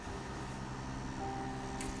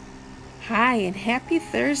Hi, and happy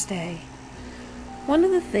Thursday. One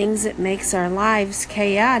of the things that makes our lives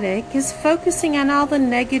chaotic is focusing on all the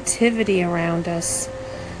negativity around us.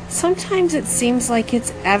 Sometimes it seems like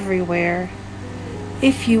it's everywhere.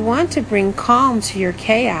 If you want to bring calm to your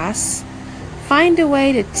chaos, find a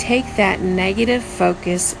way to take that negative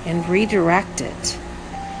focus and redirect it.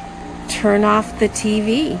 Turn off the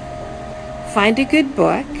TV. Find a good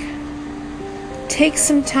book. Take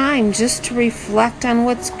some time just to reflect on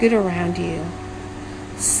what's good around you.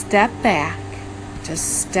 Step back.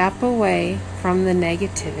 Just step away from the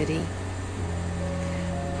negativity.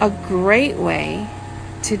 A great way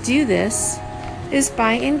to do this is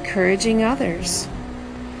by encouraging others.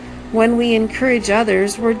 When we encourage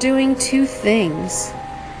others, we're doing two things.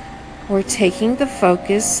 We're taking the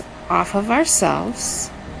focus off of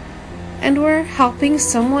ourselves, and we're helping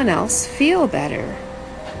someone else feel better.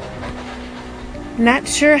 Not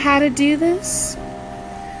sure how to do this?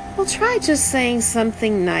 Well, try just saying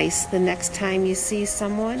something nice the next time you see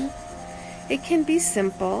someone. It can be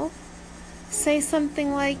simple. Say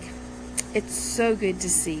something like, "It's so good to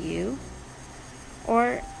see you,"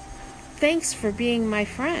 or "Thanks for being my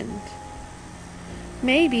friend."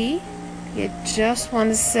 Maybe you just want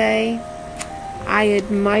to say, "I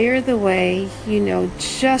admire the way you know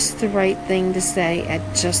just the right thing to say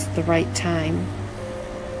at just the right time."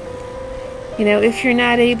 If you're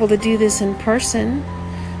not able to do this in person,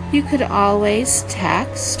 you could always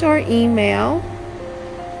text or email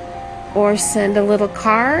or send a little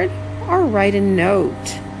card or write a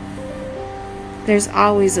note. There's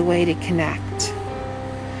always a way to connect.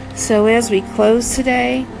 So as we close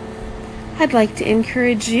today, I'd like to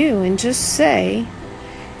encourage you and just say,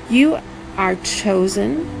 you are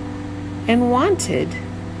chosen and wanted.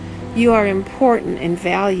 You are important and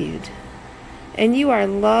valued. And you are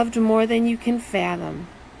loved more than you can fathom.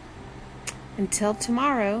 Until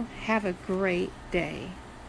tomorrow, have a great day.